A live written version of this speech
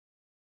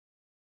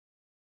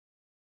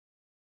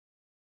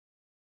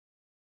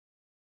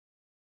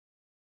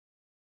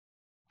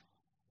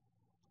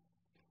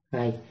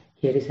Hi,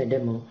 here is a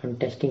demo on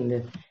testing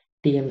the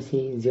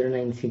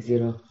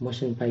TMC0960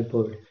 MotionPy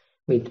board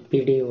with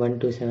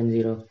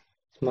PD42-1270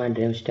 smart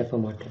drive stepper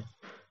motor.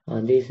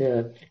 This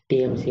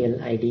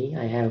TMCL IDE,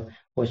 I have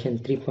version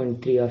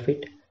 3.3 of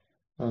it,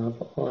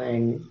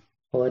 and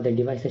over the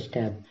devices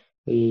tab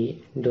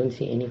we don't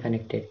see any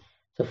connected.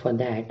 So for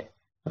that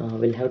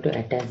we'll have to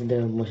attach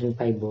the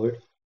MotionPy board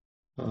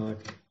uh,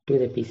 to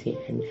the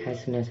PC, and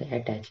as soon as I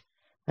attach,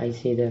 I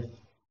see the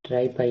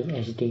TryPy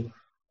HD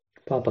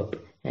pop-up,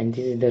 and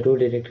this is the root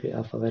directory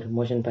of our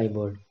MotionPy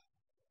board.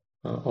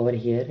 Over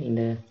here in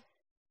the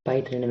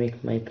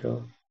Trinamic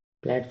micro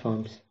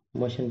platforms,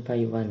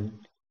 MotionPy 1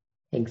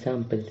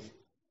 examples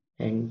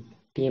and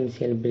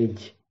TMCL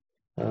bridge,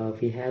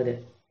 we have the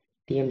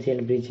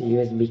TMCL bridge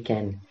USB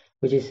CAN,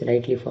 which is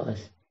rightly for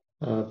us,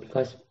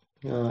 because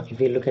if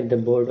we look at the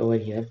board over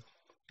here,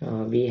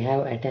 we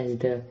have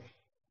attached the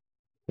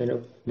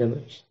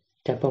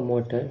stepper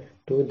motor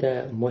to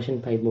the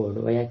MotionPy board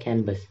via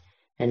CAN bus,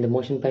 and the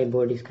MotionPy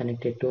board is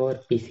connected to our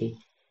PC.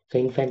 So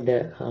in fact,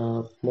 the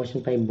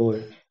MotionPy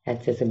board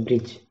acts as a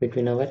bridge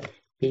between our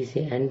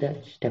PC and the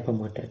stepper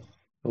motor,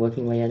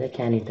 working via the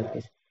CAN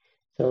interface.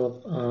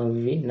 So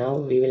we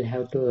will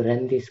have to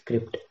run this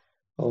script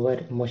over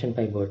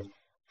MotionPy board.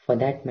 For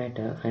that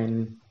matter,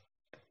 I'm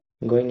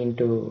going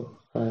into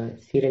a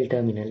serial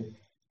terminal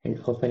and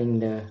opening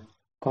the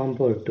COM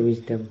port to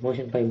which the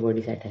MotionPy board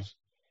is attached.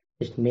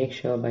 Just make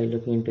sure by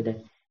looking into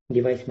the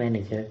device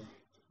manager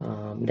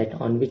that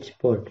on which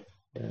port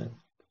the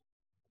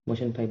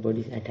MotionPy board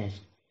is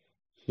attached.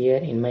 Here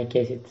in my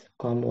case it's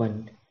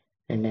COM1,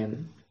 and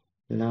I'm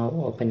now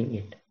opening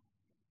it.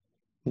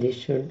 This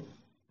should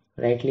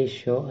rightly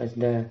show us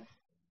the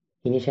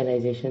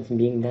initializations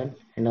being done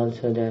and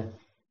also the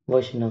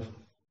version of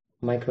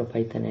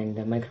MicroPython and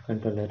the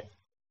microcontroller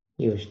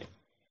used.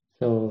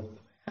 So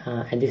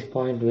at this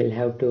point we'll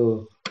have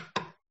to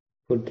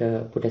put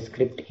a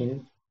script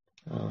in.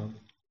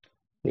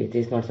 This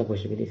is not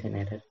supposed to be, this is an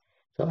error.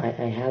 So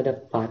I have the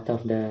path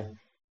of the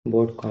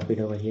board copied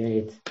over here.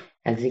 It's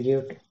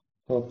execute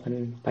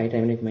open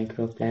Trinamic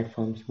micro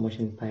platforms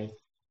MotionPy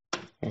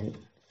and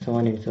so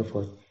on and so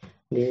forth.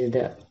 This is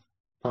the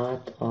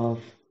path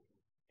of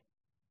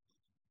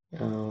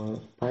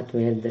path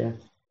where the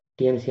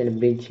TMCL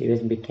bridge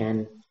USB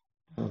CAN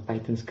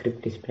Python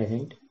script is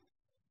present,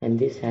 and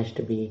this has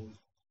to be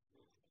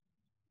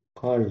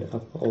called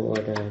up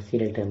over the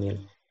serial terminal.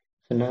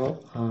 So now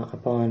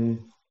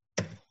upon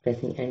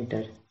pressing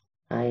enter,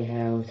 I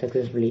have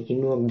successfully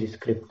invoked the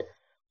script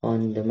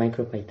on the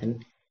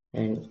MicroPython,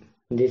 and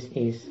this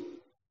is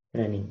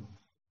running.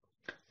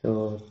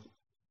 So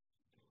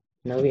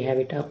now we have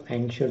it up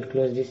and should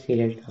close this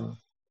serial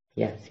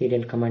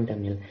command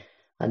terminal.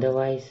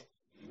 Otherwise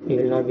we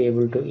will not be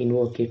able to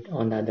invoke it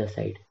on the other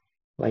side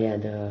via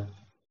the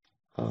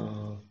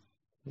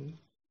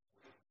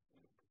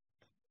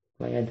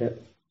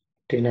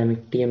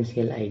Trinamic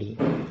TMCL IDE.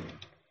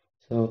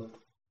 So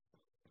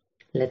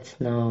let's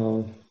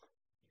now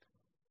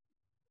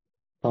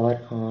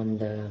power on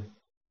the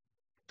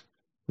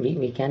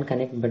we can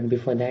connect, but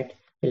before that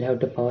we'll have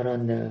to power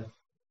on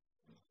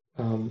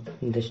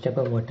the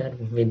stepper motor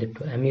with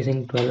I'm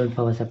using 12-volt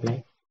power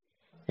supply,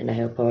 and I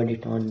have powered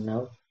it on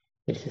now.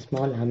 It's a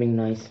small humming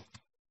noise.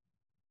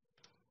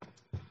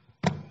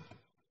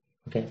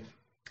 Okay,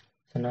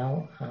 so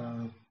now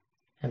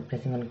I'm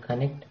pressing on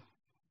connect,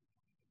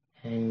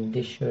 and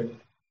this should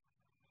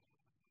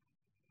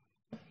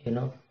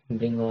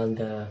bring all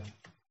the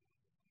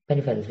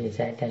peripherals which is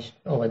attached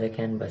over the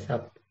CAN bus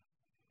up.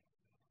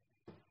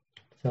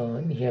 So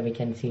here we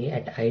can see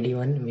at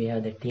ID1 we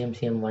have the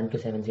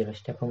TMCM1270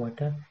 stepper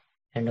motor,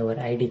 and over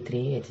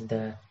ID3 it's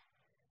the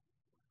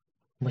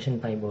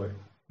MotionPy board.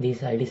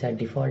 These IDs are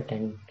default,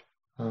 and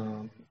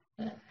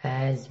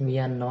as we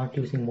are not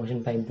using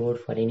MotionPy board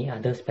for any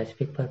other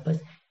specific purpose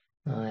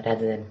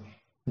rather than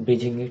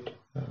bridging it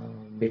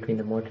between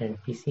the motor and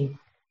PC,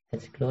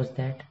 let's close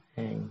that,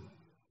 and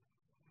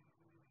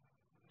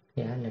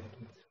let's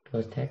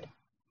close that,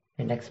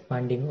 and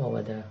expanding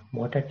over the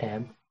motor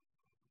tab.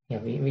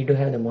 We do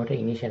have the motor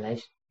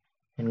initialized,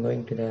 and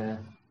going to the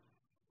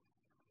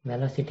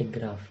velocity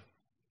graph.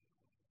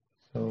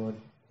 So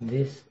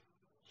this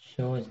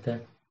shows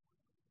the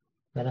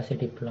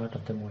velocity plot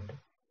of the motor,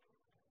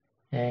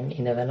 and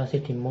in the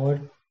velocity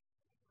mode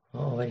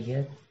over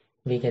here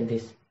we get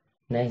this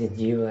nice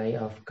GUI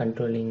of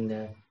controlling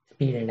the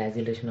speed and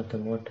acceleration of the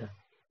motor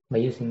by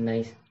using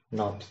nice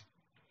knobs.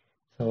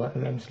 So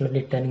I'm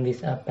slowly turning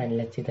this up, and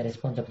let's see the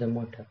response of the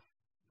motor.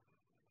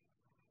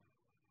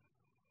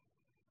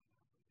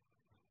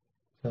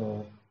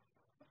 So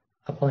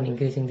upon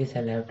increasing this,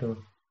 I'll have to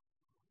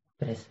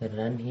press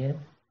run here,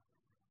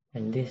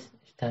 and this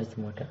starts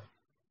the motor.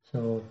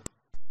 So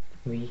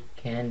we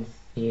can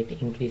see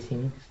it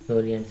increasing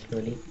slowly and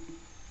slowly,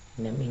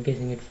 and I'm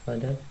increasing it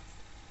further,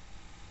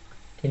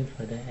 still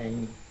further,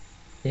 and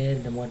there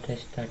the motor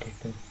has started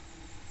to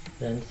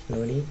run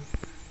slowly.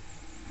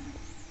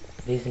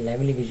 This is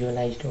levelly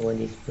visualized over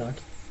these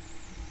plots,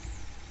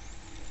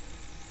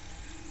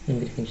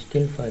 increasing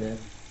still further,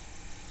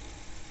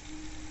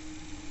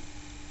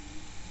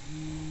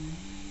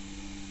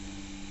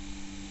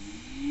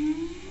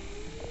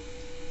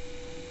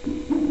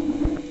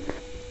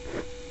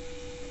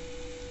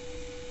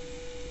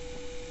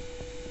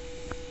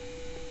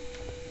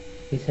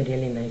 it's a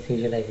really nice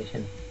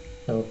visualization.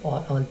 So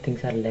all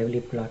things are levelly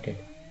plotted.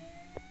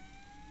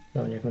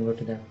 So let me go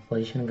to the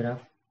position graph.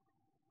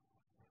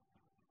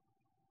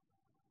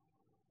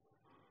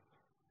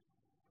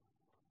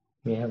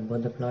 We have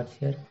both the plots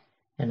here,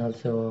 and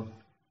also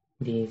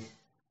these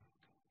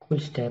cool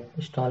step,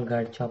 stall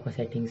guard, chopper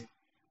settings,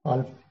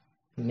 all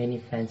many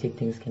fancy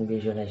things can be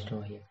visualized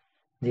over here.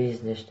 This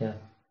is just a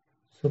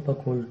super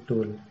cool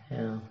tool.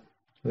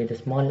 With a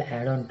small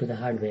add-on to the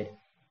hardware,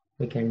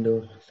 we can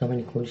do so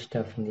many cool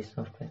stuff in this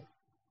software.